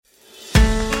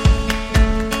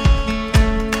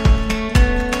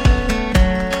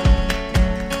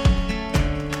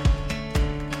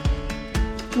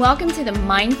Welcome to the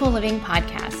Mindful Living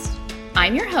Podcast.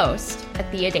 I'm your host,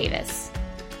 Athea Davis.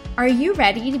 Are you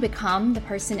ready to become the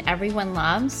person everyone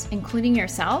loves, including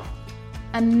yourself?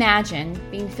 Imagine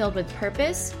being filled with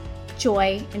purpose,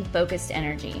 joy, and focused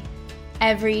energy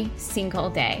every single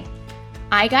day.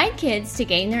 I guide kids to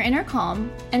gain their inner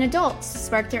calm and adults to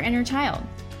spark their inner child.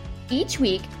 Each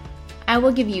week, I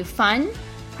will give you fun,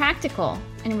 practical,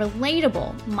 and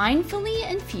relatable, mindfully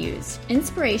infused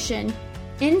inspiration,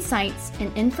 insights,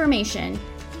 and information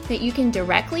that you can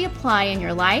directly apply in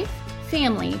your life,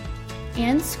 family,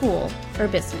 and school or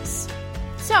business.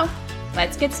 So,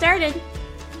 let's get started.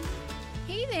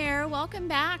 Hey there, welcome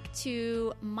back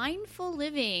to Mindful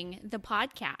Living, the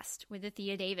podcast with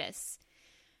Athea Davis.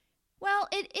 Well,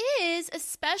 it is a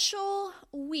special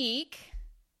week.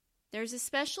 There's a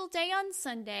special day on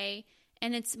Sunday,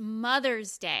 and it's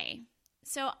Mother's Day.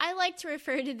 So I like to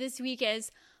refer to this week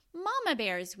as Mama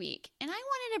Bears Week, and I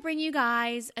wanted to bring you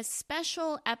guys a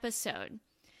special episode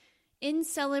in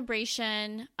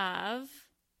celebration of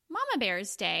Mama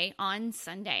Bears Day on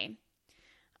Sunday.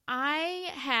 I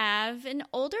have an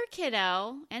older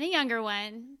kiddo and a younger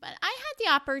one, but I had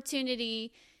the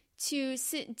opportunity to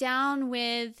sit down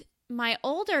with my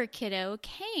older kiddo,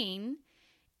 Kane,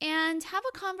 and have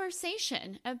a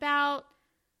conversation about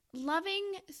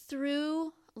loving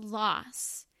through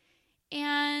loss.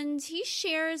 And he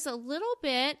shares a little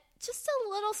bit, just a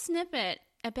little snippet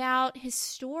about his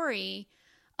story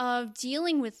of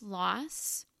dealing with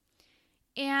loss.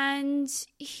 And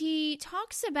he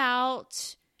talks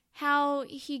about how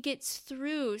he gets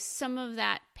through some of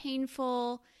that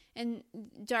painful and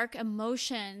dark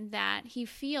emotion that he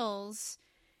feels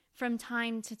from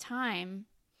time to time.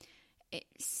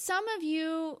 Some of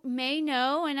you may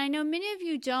know, and I know many of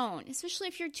you don't, especially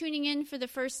if you're tuning in for the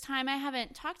first time. I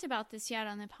haven't talked about this yet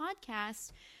on the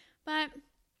podcast, but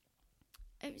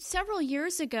several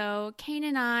years ago,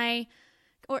 Kane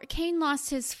lost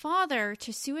his father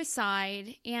to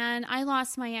suicide, and I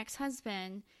lost my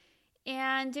ex-husband.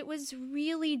 And it was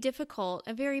really difficult,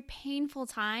 a very painful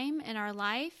time in our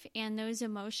life, and those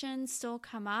emotions still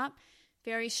come up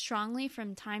very strongly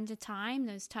from time to time,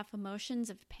 those tough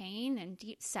emotions of pain and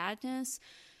deep sadness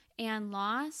and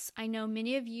loss. I know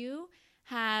many of you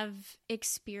have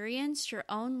experienced your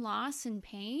own loss and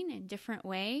pain in different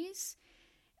ways.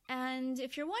 And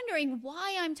if you're wondering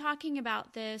why I'm talking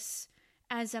about this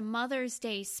as a Mother's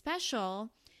Day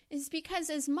special, is because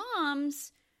as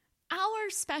moms, our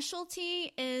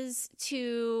specialty is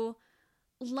to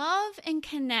love and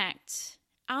connect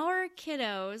our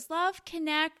kiddos,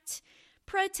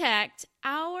 protect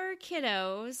our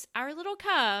kiddos, our little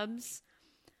cubs,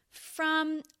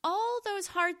 from all those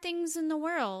hard things in the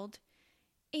world.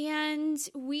 And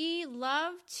we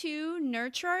love to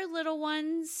nurture our little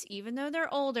ones, even though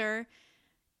they're older,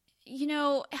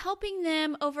 helping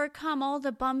them overcome all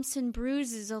the bumps and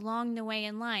bruises along the way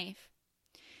in life.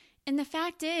 And the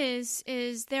fact is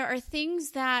there are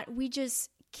things that we just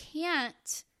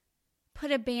can't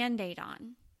put a Band-Aid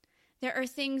on. There are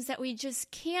things that we just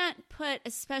can't put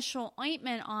a special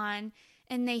ointment on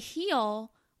and they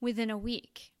heal within a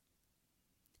week.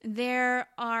 There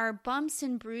are bumps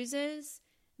and bruises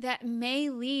that may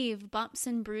leave bumps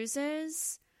and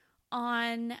bruises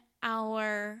on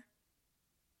our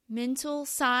mental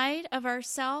side of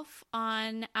ourself,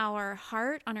 on our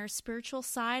heart, on our spiritual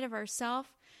side of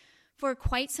ourself for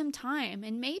quite some time,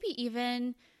 and maybe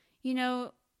even,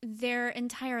 their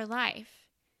entire life.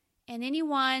 And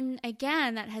anyone,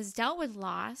 again, that has dealt with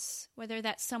loss, whether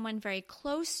that's someone very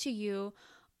close to you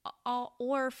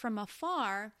or from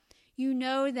afar, you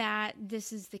know that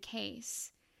this is the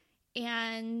case.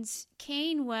 And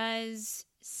Kane was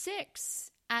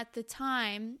 6 at the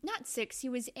time. Not 6, he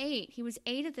was 8. He was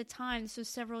 8 at the time, so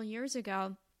several years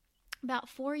ago, about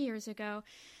 4 years ago,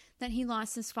 that he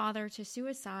lost his father to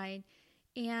suicide.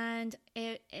 And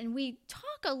we talk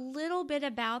a little bit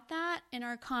about that in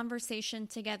our conversation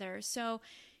together. So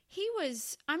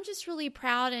I'm just really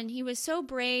proud, and he was so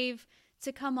brave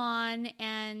to come on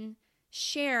and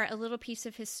share a little piece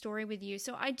of his story with you.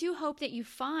 So I do hope that you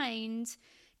find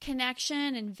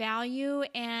connection and value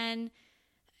and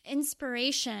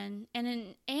inspiration,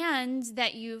 and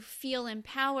that you feel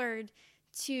empowered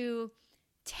to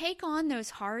take on those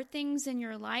hard things in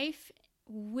your life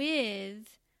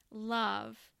with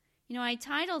love. I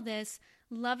titled this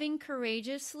Loving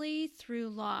Courageously Through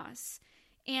Loss.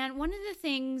 And one of the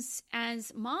things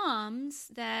as moms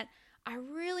that I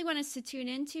really want us to tune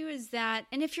into is that,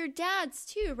 and if you're dads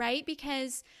too, right?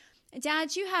 Because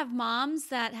dads, you have moms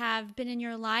that have been in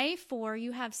your life, or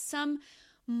you have some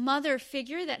mother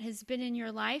figure that has been in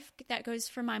your life. That goes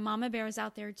for my mama bears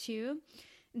out there too,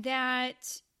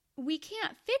 that we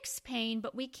can't fix pain,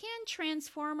 but we can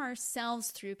transform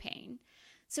ourselves through pain.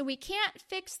 So we can't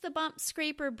fix the bump,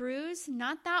 scrape, or bruise,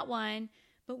 not that one,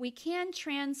 but we can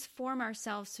transform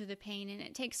ourselves through the pain. And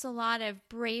it takes a lot of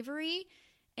bravery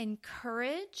and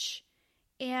courage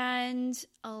and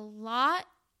a lot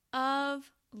of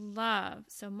love.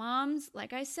 So moms,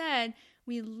 like I said,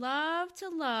 we love to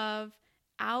love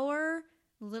our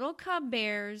little cub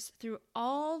bears through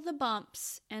all the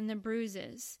bumps and the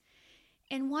bruises.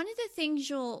 And one of the things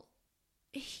you'll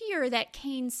hear that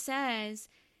Cain says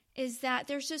is that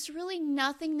there's just really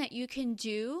nothing that you can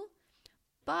do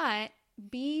but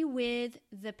be with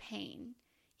the pain.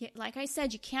 Like I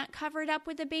said, you can't cover it up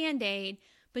with a Band-Aid,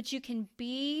 but you can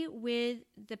be with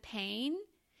the pain.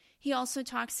 He also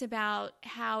talks about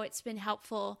how it's been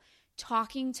helpful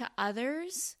talking to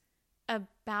others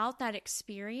about that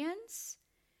experience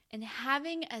and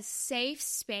having a safe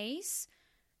space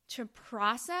to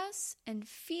process and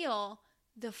feel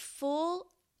the full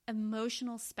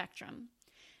emotional spectrum.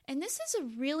 And this is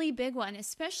a really big one,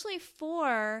 especially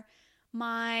for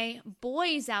my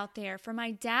boys out there, for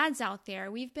my dads out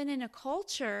there. We've been in a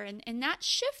culture, and that's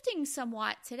shifting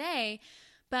somewhat today,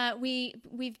 but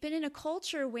we've been in a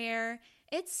culture where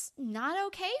it's not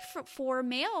okay for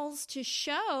males to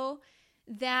show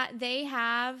that they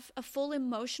have a full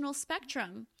emotional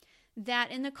spectrum.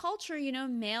 That in the culture,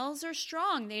 males are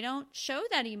strong. They don't show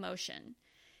that emotion,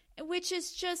 which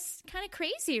is just kind of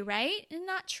crazy, right? And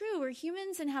not true. We're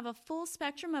humans and have a full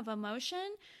spectrum of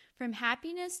emotion, from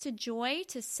happiness to joy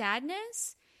to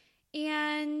sadness.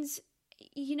 And,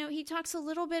 he talks a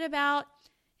little bit about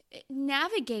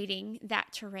navigating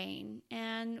that terrain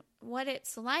and what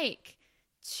it's like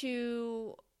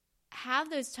to have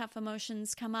those tough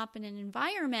emotions come up in an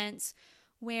environment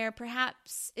where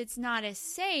perhaps it's not as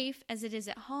safe as it is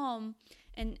at home,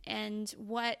 and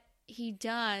what he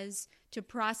does to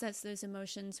process those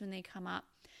emotions when they come up.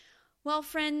 Well,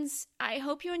 friends, I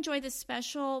hope you enjoyed this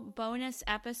special bonus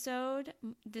episode,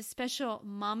 this special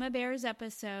Mama Bears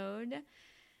episode,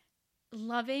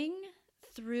 Loving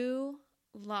Through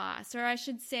Loss, or I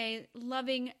should say,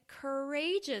 loving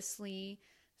courageously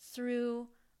through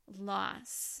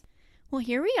loss. Well,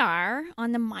 here we are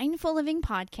on the Mindful Living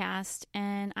podcast,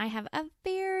 and I have a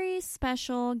very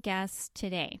special guest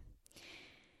today.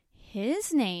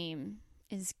 His name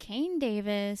is Cain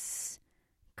Davis,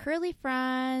 Curly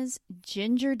Fries,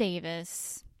 Ginger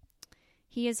Davis.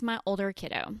 He is my older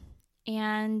kiddo,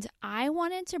 and I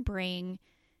wanted to bring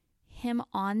him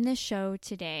on the show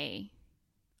today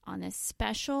on this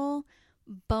special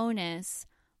bonus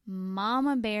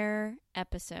Mama Bear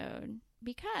episode,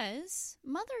 because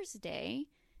Mother's Day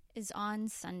is on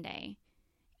Sunday,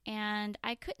 and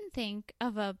I couldn't think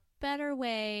of a better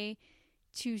way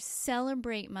to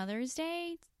celebrate Mother's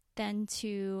Day than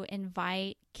to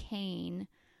invite Cain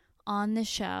on the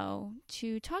show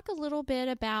to talk a little bit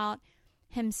about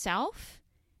himself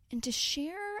and to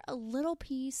share a little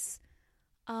piece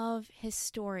of his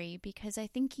story, because I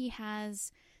think he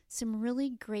has some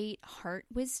really great heart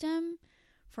wisdom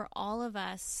for all of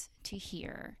us to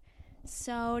hear.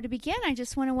 So to begin, I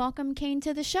just want to welcome Cain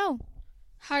to the show.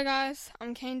 Hi guys,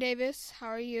 I'm Cain Davis. How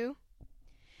are you?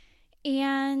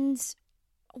 And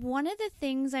one of the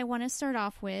things I want to start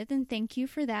off with, and thank you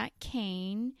for that,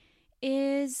 Cain,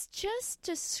 is just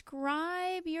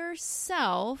describe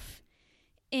yourself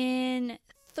in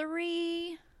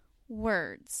 3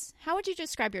 words. How would you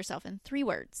describe yourself in 3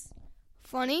 words?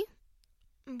 Funny,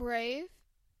 brave,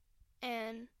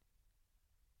 and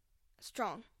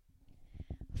strong.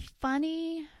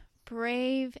 Funny,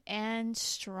 brave, and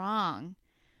strong.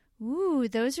 Ooh,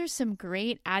 those are some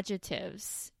great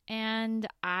adjectives. And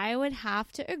I would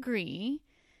have to agree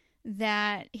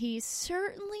that he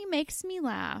certainly makes me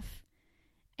laugh.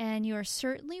 And you're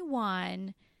certainly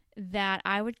one that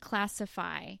I would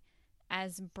classify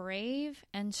as brave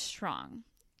and strong.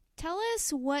 Tell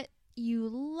us what you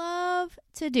love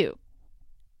to do.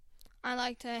 I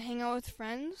like to hang out with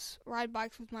friends, ride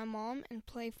bikes with my mom, and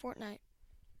play Fortnite.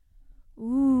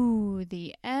 Ooh,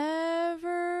 the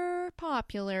ever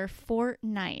popular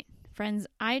Fortnite. Friends,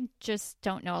 I just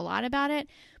don't know a lot about it,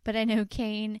 but I know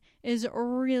Cain is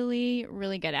really,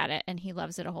 really good at it, and he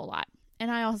loves it a whole lot. And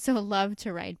I also love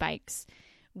to ride bikes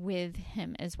with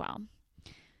him as well.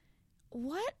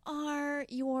 What are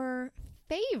your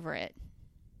favorite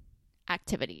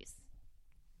activities?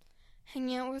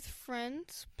 Hanging out with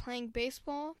friends, playing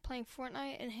baseball, playing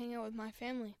Fortnite, and hanging out with my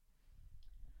family.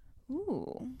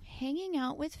 Ooh, hanging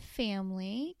out with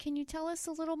family. Can you tell us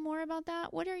a little more about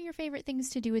that? What are your favorite things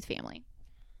to do with family?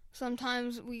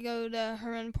 Sometimes we go to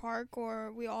Herman Park,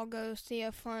 or we all go see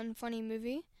a funny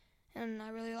movie, and I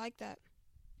really like that.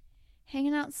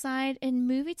 hanging outside in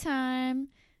movie time.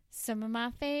 Some of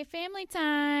my family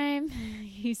time.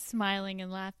 He's smiling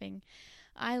and laughing.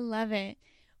 I love it.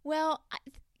 Well,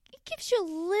 it gives you a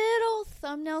little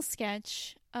thumbnail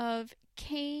sketch of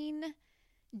Kane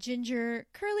Ginger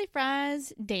Curly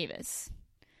Fries Davis.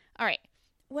 All right.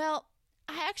 Well,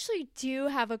 I actually do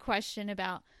have a question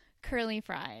about curly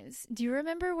fries. Do you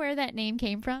remember where that name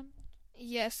came from?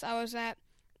 Yes, I was at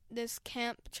this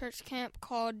church camp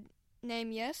called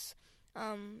Name Yes,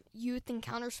 Youth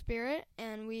Encounter Spirit,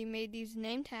 and we made these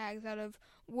name tags out of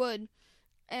wood.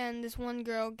 And this one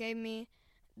girl gave me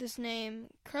this name,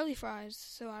 Curly Fries,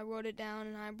 so I wrote it down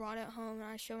and I brought it home and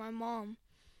I showed my mom.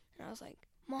 And I was like,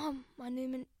 Mom, my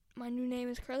new name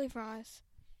is Curly Fries.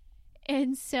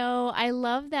 And so I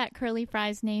love that Curly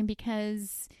Fries name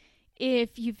because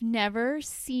if you've never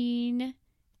seen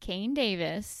Kane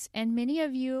Davis, and many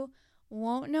of you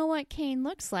won't know what Kane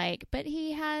looks like, but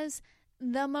he has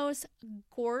the most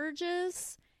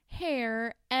gorgeous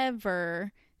hair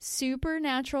ever. Super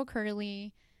natural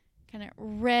curly, kind of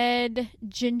red,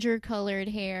 ginger colored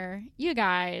hair. You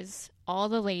guys, all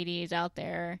the ladies out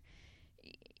there,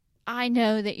 I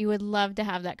know that you would love to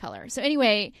have that color. So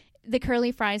anyway, the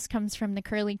curly fries comes from the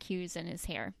curly cues in his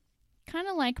hair. Kind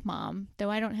of like Mom,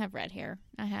 though I don't have red hair.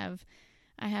 I have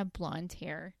blonde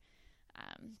hair.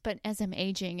 But as I'm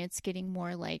aging, it's getting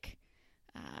more like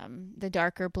the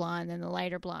darker blonde than the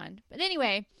lighter blonde. But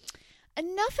anyway,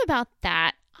 enough about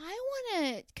that. I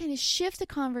want to kind of shift the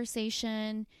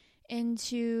conversation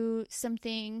into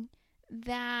something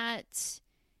that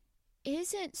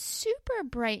isn't super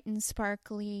bright and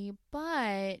sparkly,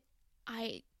 but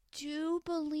I do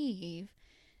believe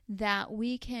that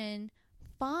we can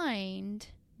find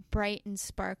bright and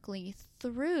sparkly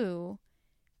through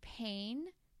pain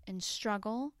and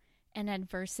struggle and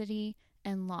adversity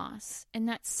and loss. And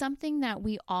that's something that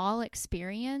we all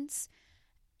experience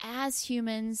as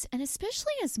humans, and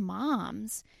especially as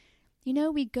moms. You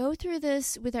know, we go through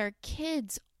this with our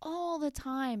kids all the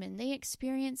time, and they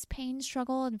experience pain,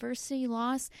 struggle, adversity,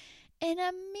 loss in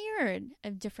a myriad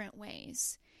of different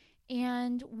ways.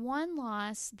 And one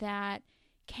loss that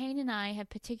Kane and I have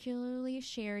particularly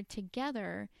shared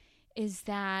together is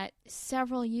that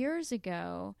several years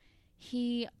ago,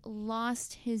 he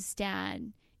lost his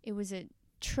dad. It was a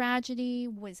tragedy,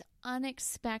 was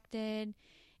unexpected,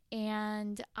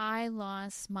 and I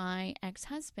lost my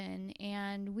ex-husband.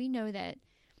 And we know that,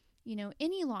 you know,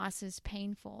 any loss is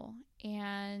painful.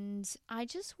 And I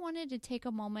just wanted to take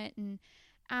a moment and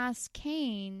ask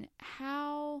Kane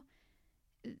how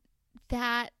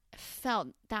that felt,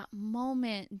 that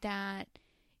moment that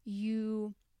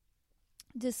you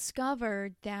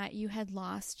discovered that you had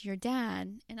lost your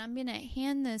dad. And I'm going to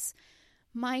hand this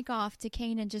mic off to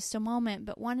Kane in just a moment,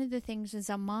 but one of the things as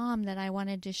a mom that I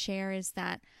wanted to share is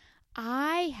that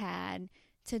I had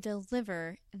to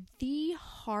deliver the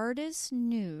hardest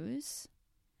news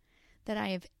that I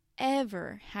have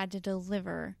ever had to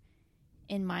deliver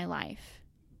in my life.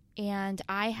 And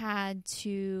I had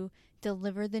to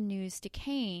deliver the news to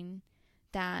Kane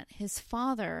that his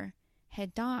father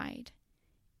had died.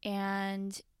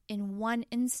 And in one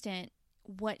instant,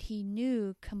 what he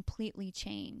knew completely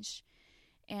changed.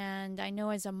 And I know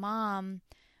as a mom,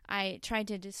 I tried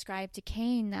to describe to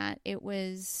Kane that it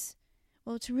was,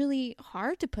 well, it's really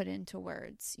hard to put into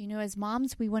words. You know, as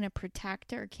moms, we want to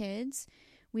protect our kids.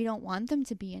 We don't want them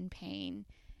to be in pain.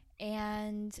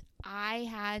 And I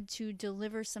had to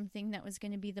deliver something that was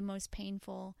going to be the most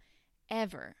painful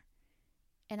ever.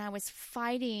 And I was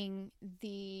fighting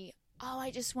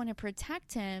I just want to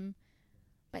protect him.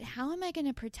 But how am I going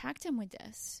to protect him with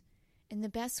this? And the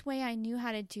best way I knew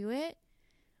how to do it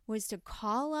was to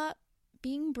call up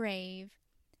being brave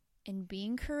and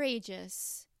being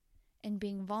courageous and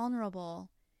being vulnerable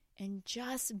and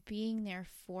just being there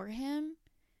for him,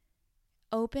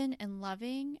 open and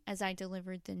loving as I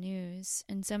delivered the news.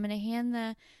 And so I'm going to hand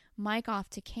the mic off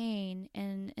to Kane.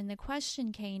 And the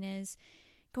question, Kane, is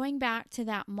going back to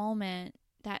that moment,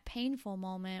 that painful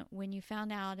moment when you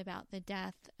found out about the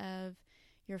death of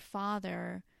your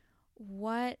father,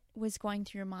 what was going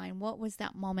through your mind? What was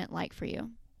that moment like for you?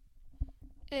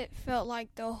 It felt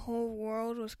like the whole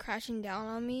world was crashing down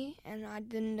on me, and I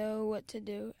didn't know what to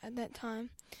do at that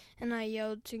time. And I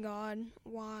yelled to God,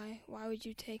 why? Why would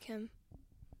you take him?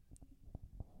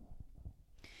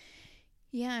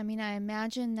 Yeah, I mean, I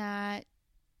imagine that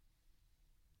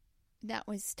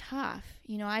was tough.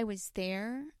 You know, I was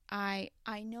there. I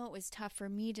know it was tough for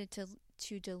me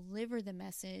to deliver the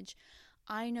message.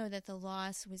 I know that the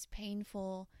loss was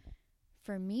painful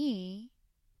for me.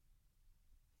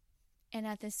 And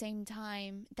at the same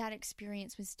time, that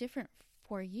experience was different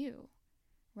for you.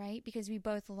 right? Because we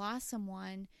both lost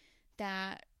someone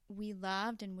that we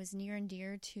loved and was near and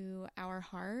dear to our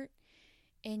heart.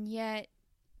 And yet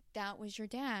that was your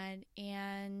dad.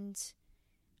 And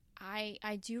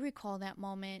I do recall that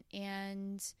moment.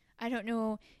 And I don't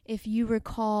know if you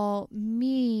recall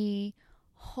me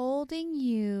holding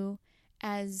you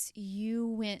as you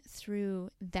went through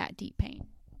that deep pain.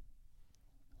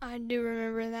 I do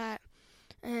remember that,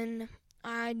 and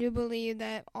I do believe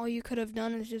that all you could have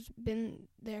done is just been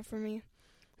there for me.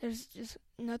 There's just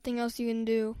nothing else you can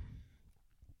do.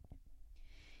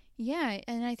 Yeah,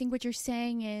 and I think what you're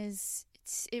saying is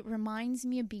it reminds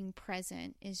me of being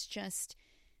present, is just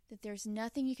that there's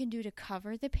nothing you can do to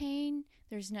cover the pain.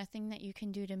 There's nothing that you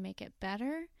can do to make it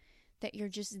better, that you're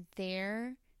just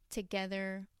there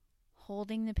together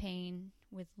holding the pain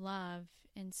with love.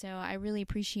 And so I really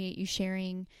appreciate you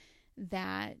sharing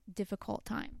that difficult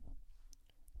time.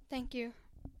 Thank you.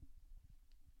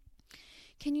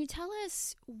 Can you tell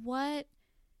us what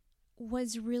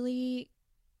was really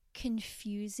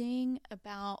confusing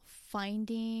about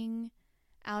finding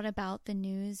out about the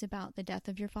news about the death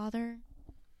of your father?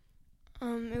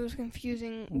 It was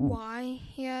confusing why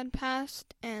he had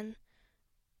passed and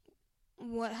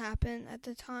what happened at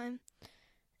the time,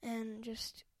 and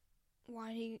just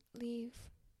why did he leave.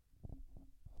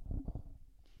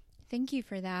 Thank you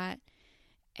for that.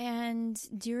 And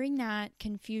during that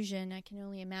confusion, I can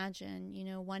only imagine,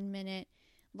 1 minute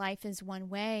life is one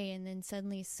way and then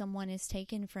suddenly someone is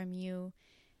taken from you.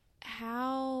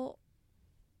 How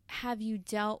have you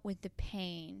dealt with the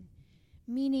pain?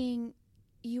 Meaning,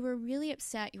 you were really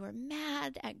upset. You were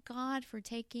mad at God for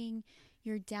taking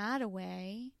your dad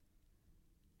away.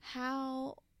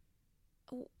 How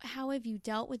have you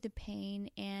dealt with the pain,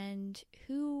 and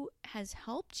who has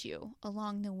helped you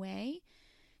along the way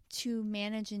to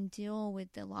manage and deal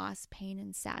with the loss, pain,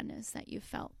 and sadness that you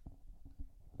felt?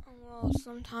 Well,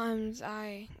 sometimes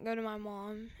I go to my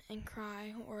mom and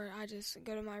cry, or I just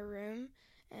go to my room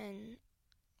and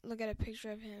look at a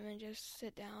picture of him and just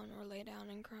sit down or lay down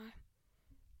and cry.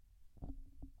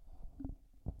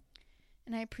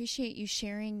 And I appreciate you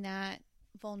sharing that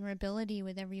vulnerability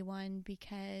with everyone,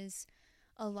 because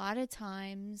a lot of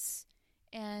times,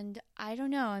 and I don't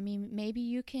know, maybe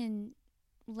you can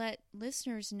let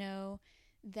listeners know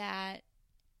that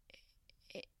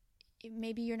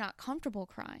maybe you're not comfortable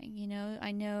crying.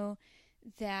 I know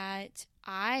that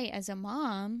I, as a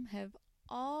mom, have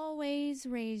always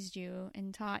raised you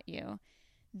and taught you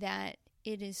that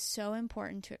it is so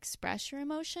important to express your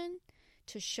emotion,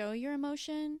 to show your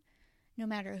emotion, no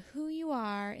matter who you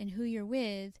are and who you're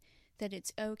with, that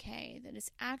it's okay, that it's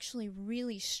actually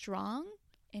really strong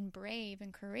and brave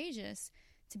and courageous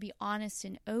to be honest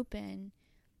and open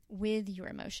with your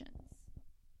emotions.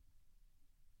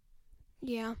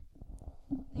 Yeah,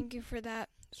 thank you for that.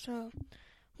 So,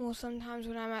 sometimes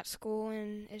when I'm at school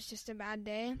and it's just a bad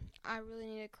day, I really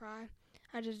need to cry.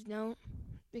 I just don't,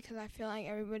 because I feel like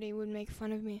everybody would make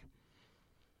fun of me.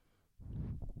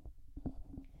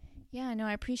 Yeah, no,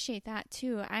 I appreciate that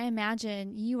too. I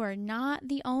imagine you are not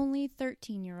the only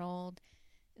 13-year-old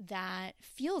that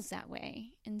feels that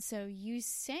way. And so you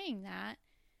saying that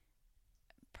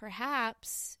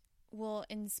perhaps will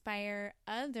inspire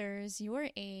others your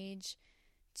age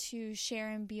to share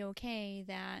and be okay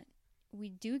that we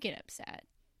do get upset.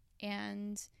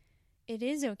 And it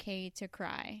is okay to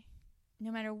cry. No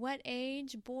matter what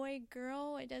age, boy,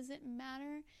 girl, it doesn't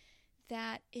matter,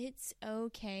 that it's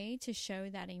okay to show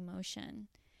that emotion.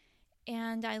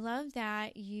 And I love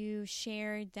that you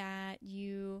shared that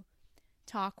you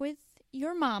talk with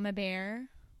your mama bear,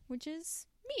 which is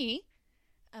me,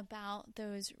 about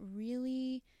those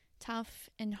really tough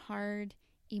and hard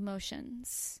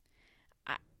emotions.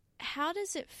 How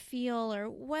does it feel, or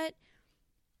what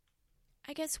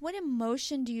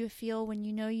emotion do you feel when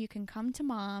you know you can come to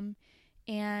mom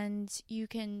and you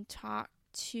can talk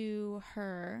to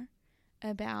her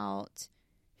about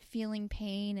feeling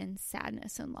pain and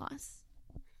sadness and loss?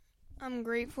 I'm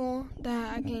grateful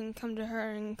that I can come to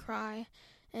her and cry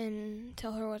and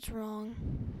tell her what's wrong.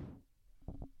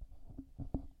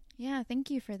 Yeah, thank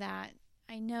you for that.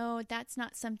 I know that's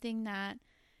not something that,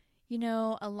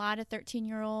 a lot of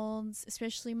 13-year-olds,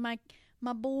 especially my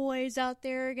boys out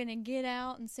there, are going to get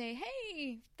out and say,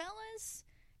 hey, fellas,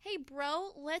 hey, bro,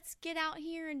 let's get out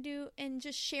here and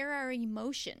just share our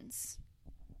emotions.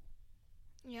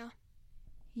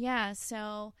 Yeah,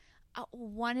 so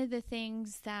one of the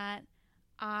things that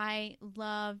I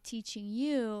love teaching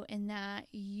you and that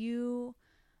you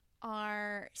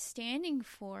are standing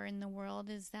for in the world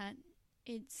is that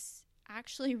it's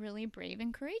actually really brave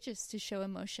and courageous to show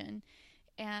emotion.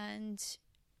 And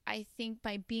I think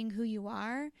by being who you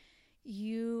are,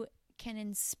 you can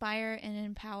inspire and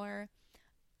empower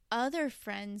other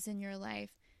friends in your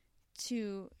life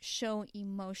to show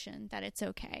emotion, that it's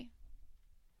okay.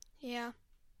 Yeah.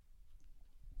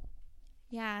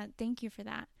 Yeah, thank you for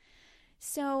that.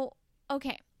 So,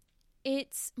 okay,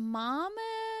 it's Mama's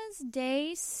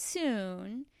Day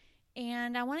soon,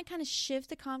 and I want to kind of shift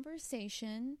the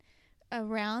conversation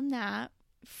around that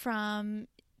from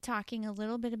talking a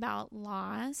little bit about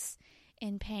loss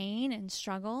and pain and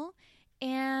struggle,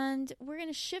 and we're going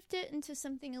to shift it into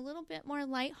something a little bit more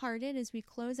lighthearted as we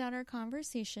close out our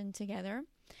conversation together.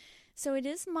 So it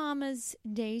is Mama's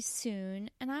Day soon,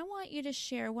 and I want you to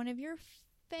share one of your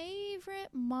favorite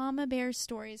Mama Bear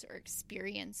stories or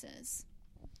experiences.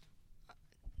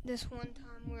 This one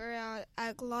time we were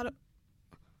at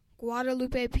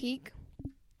Guadalupe Peak,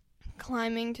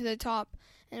 climbing to the top,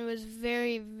 and it was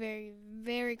very, very,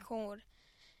 very cold.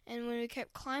 And when we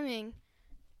kept climbing,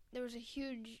 there was a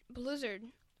huge blizzard.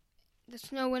 The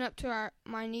snow went up to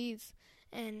my knees,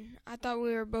 and I thought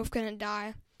we were both going to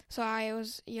die. So I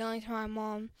was yelling to my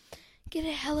mom, get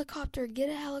a helicopter,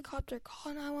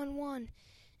 call 911.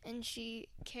 And she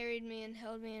carried me and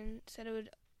held me and said it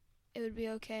would be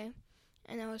okay.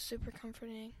 And that was super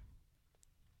comforting.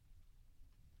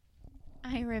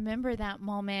 I remember that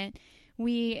moment.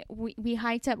 We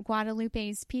hiked up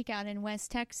Guadalupe's Peak out in West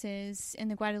Texas in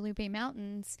the Guadalupe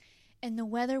Mountains, and the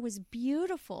weather was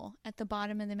beautiful at the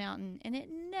bottom of the mountain. And it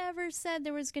never said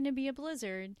there was going to be a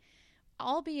blizzard,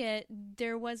 albeit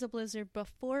there was a blizzard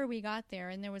before we got there,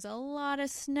 and there was a lot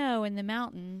of snow in the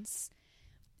mountains.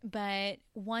 But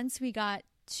once we got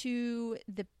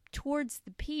towards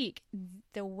the peak,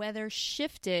 the weather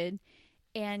shifted,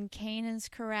 and Kanan's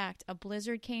correct. A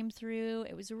blizzard came through.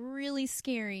 It was really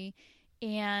scary.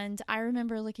 And I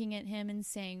remember looking at him and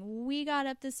saying, we got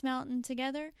up this mountain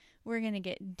together. We're going to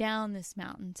get down this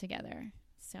mountain together.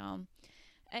 So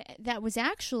that was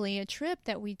actually a trip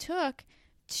that we took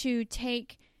to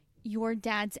take your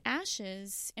dad's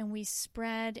ashes, and we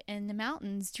spread in the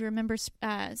mountains. Do you remember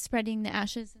spreading the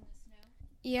ashes in the snow?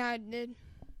 Yeah, I did.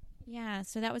 Yeah,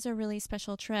 so that was a really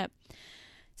special trip.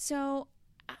 So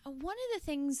one of the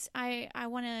things I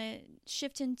want to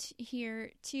shift into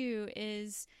here too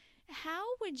is, how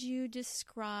would you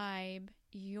describe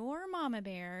your Mama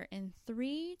Bear in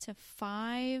 3 to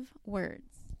 5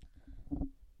 words?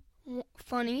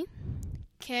 Funny,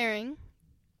 caring,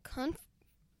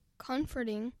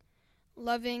 comforting,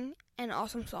 loving, and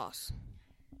awesome sauce.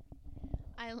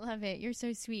 I love it. You're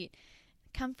so sweet.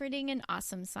 Comforting and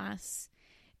awesome sauce.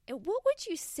 What would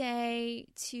you say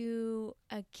to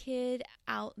a kid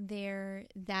out there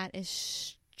that is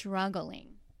struggling?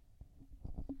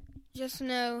 Just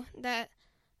know that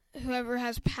whoever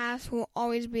has passed will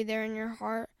always be there in your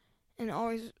heart, and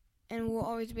will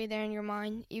always be there in your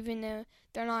mind. Even though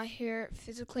they're not here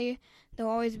physically, they'll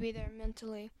always be there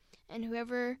mentally. And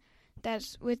whoever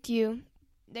that's with you,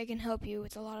 they can help you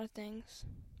with a lot of things.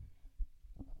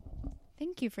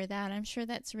 Thank you for that. I'm sure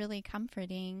that's really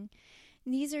comforting.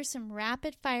 These are some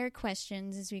rapid fire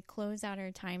questions as we close out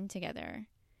our time together.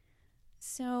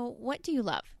 So, what do you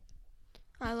love?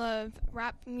 I love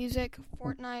rap music,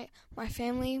 Fortnite, my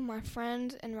family, my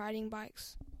friends, and riding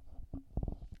bikes.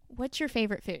 What's your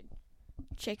favorite food?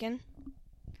 Chicken.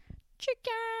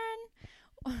 Chicken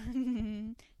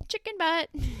butt.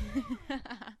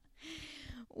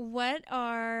 What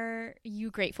are you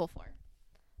grateful for?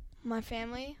 My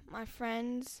family, my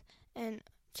friends, and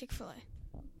Chick-fil-A.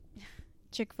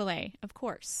 Chick-fil-A, of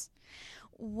course.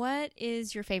 What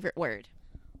is your favorite word?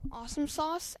 Awesome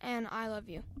sauce and I love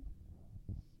you.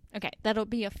 Okay, that'll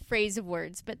be a phrase of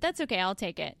words, but that's okay. I'll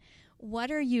take it.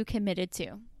 What are you committed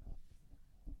to?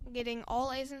 Getting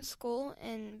all A's in school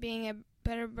and being a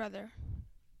better brother.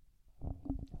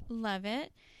 Love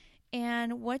it.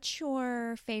 And what's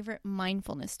your favorite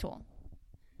mindfulness tool?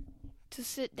 To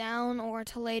sit down or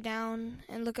to lay down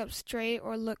and look up straight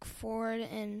or look forward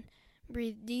and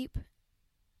breathe deep.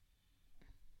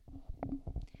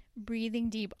 Breathing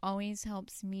deep always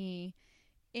helps me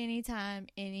anytime,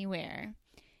 anywhere.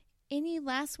 Any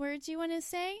last words you want to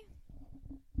say?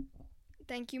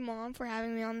 Thank you, Mom, for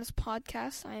having me on this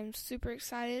podcast. I am super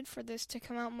excited for this to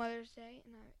come out Mother's Day,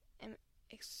 and I am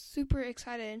super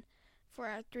excited for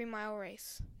our 3-mile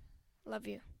race. Love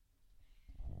you.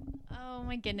 Oh,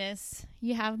 my goodness.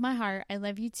 You have my heart. I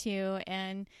love you, too.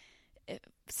 And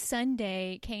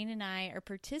Sunday, Kane and I are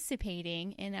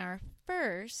participating in our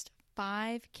first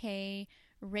 5K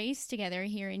race together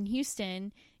here in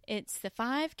Houston. It's the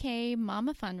 5K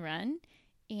Mama Fun Run,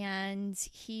 and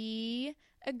he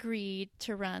agreed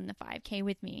to run the 5K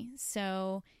with me.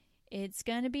 So It's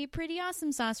going to be pretty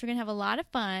awesome sauce. We're going to have a lot of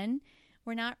fun.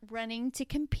 We're not running to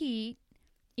compete,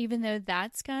 even though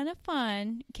that's kind of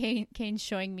fun. Kane's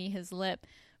showing me his lip.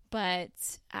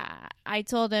 But I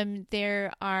told him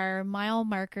there are mile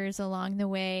markers along the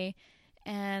way,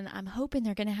 and I'm hoping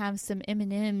they're going to have some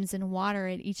M&Ms and water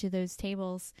at each of those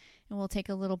tables, and we'll take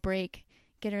a little break,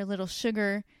 get our little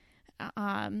sugar.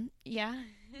 Yeah.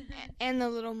 And the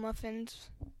little muffins.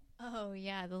 Oh,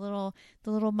 yeah, the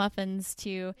little muffins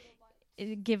to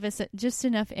give us just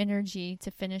enough energy to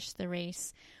finish the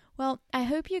race. Well, I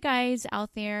hope you guys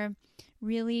out there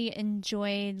really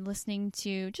enjoyed listening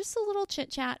to just a little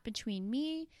chit-chat between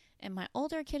me and my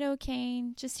older kiddo,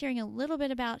 Kane, just hearing a little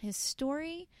bit about his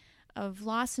story of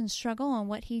loss and struggle and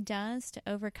what he does to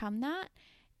overcome that.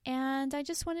 And I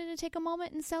just wanted to take a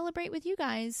moment and celebrate with you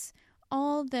guys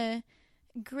all the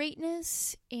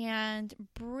greatness and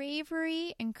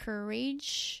bravery and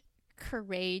courage,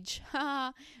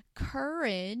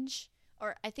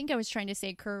 or I think I was trying to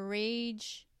say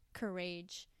courage.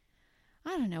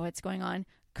 I don't know what's going on.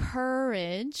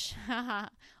 Courage,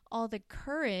 all the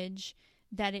courage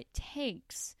that it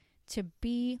takes to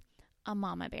be a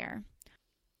mama bear.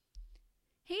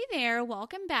 Hey there,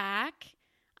 welcome back.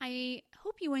 I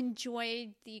hope you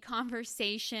enjoyed the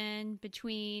conversation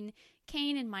between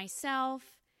Kane and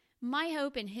myself. My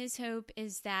hope and his hope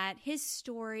is that his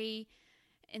story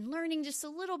and learning just a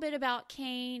little bit about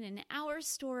Kane and our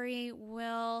story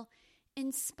will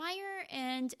inspire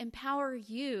and empower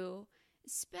you,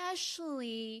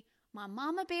 especially my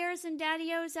mama bears and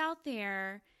daddy-os out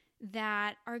there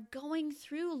that are going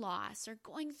through loss, are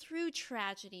going through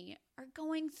tragedy, are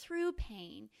going through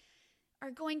pain,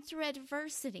 are going through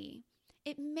adversity.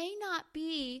 It may not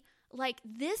be like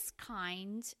this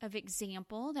kind of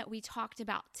example that we talked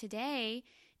about today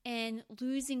and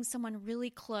losing someone really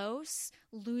close,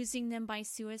 losing them by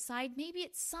suicide. Maybe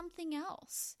it's something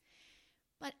else.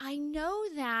 But I know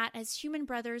that as human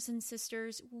brothers and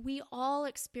sisters, we all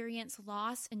experience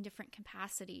loss in different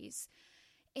capacities.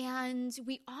 And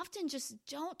we often just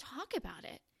don't talk about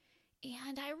it.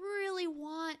 And I really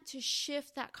want to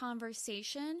shift that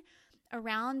conversation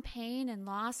around pain and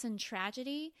loss and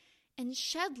tragedy and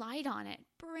shed light on it,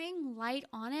 bring light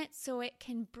on it so it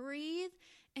can breathe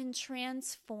and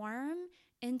transform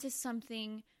into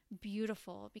something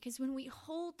beautiful. Because when we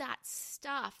hold that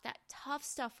stuff, that tough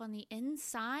stuff on the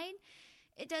inside,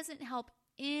 it doesn't help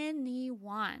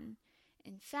anyone.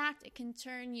 In fact, it can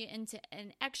turn you into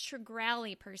an extra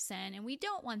growly person, and we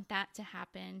don't want that to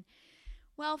happen.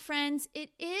 Well, friends,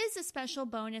 it is a special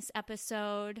bonus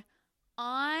episode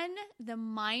on the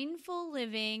Mindful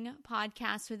Living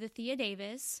podcast with Athea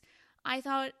Davis. I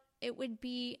thought it would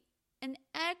be an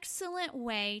excellent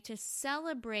way to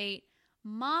celebrate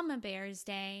Mama Bears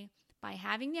Day by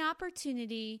having the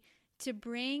opportunity to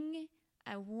bring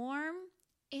a warm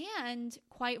and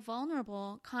quite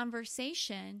vulnerable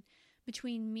conversation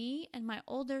between me and my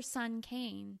older son,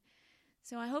 Kane.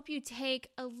 So I hope you take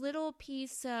a little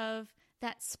piece of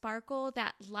that sparkle,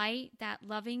 that light, that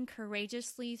loving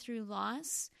courageously through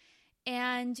loss,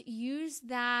 and use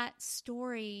that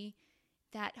story,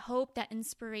 that hope, that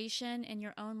inspiration in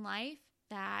your own life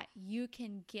that you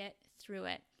can get through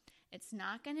it. It's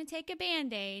not going to take a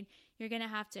Band-Aid. You're going to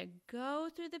have to go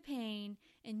through the pain,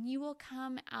 and you will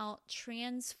come out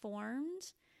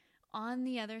transformed on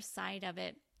the other side of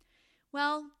it.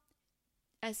 Well,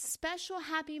 a special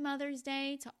happy Mother's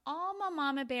Day to all my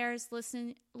mama bears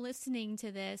listening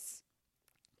to this.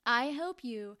 I hope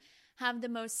you have the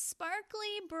most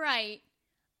sparkly, bright,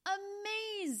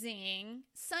 amazing,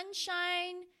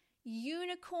 sunshine,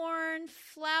 unicorn,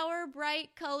 flower,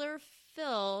 bright,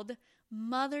 color-filled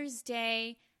Mother's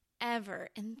Day ever.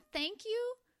 And thank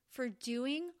you for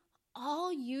doing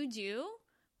all you do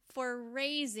for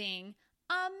raising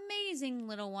amazing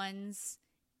little ones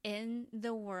in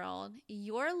the world.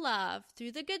 Your love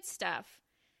through the good stuff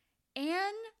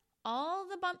and all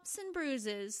the bumps and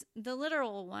bruises, the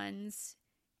literal ones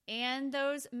and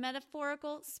those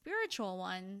metaphorical spiritual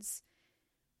ones.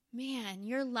 Man,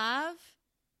 your love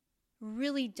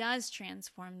really does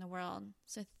transform the world.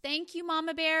 So thank you,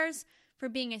 Mama Bears, for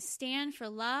being a stand for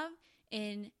love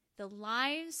in the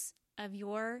lives of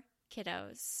your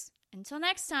kiddos. Until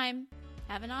next time,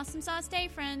 have an awesome sauce day,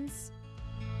 friends.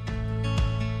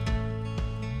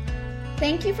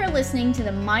 Thank you for listening to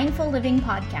the Mindful Living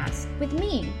Podcast with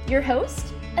me, your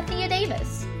host, Athea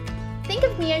Davis. Think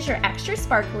of me as your extra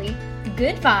sparkly,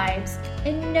 good vibes,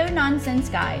 and no-nonsense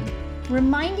guide,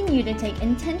 reminding you to take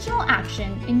intentional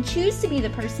action and choose to be the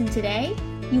person today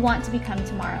you want to become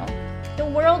tomorrow. The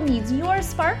world needs your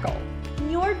sparkle,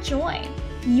 your joy,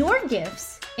 your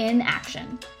gifts in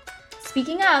action.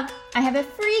 Speaking of, I have a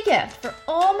free gift for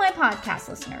all my podcast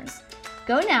listeners.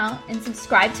 Go now and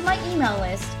subscribe to my email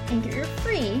list and get your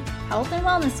free health and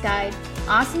wellness guide,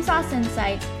 Awesome Sauce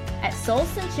Insights, at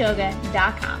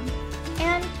soulcinchyoga.com.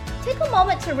 And take a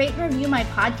moment to rate and review my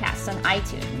podcast on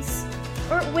iTunes,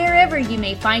 or wherever you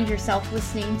may find yourself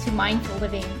listening to Mindful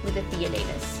Living with Athea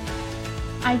Davis.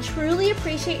 I truly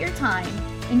appreciate your time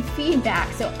and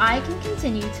feedback so I can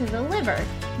continue to deliver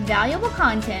valuable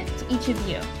content to each of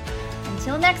you.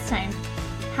 Until next time,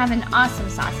 have an awesome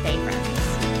sauce day, friends.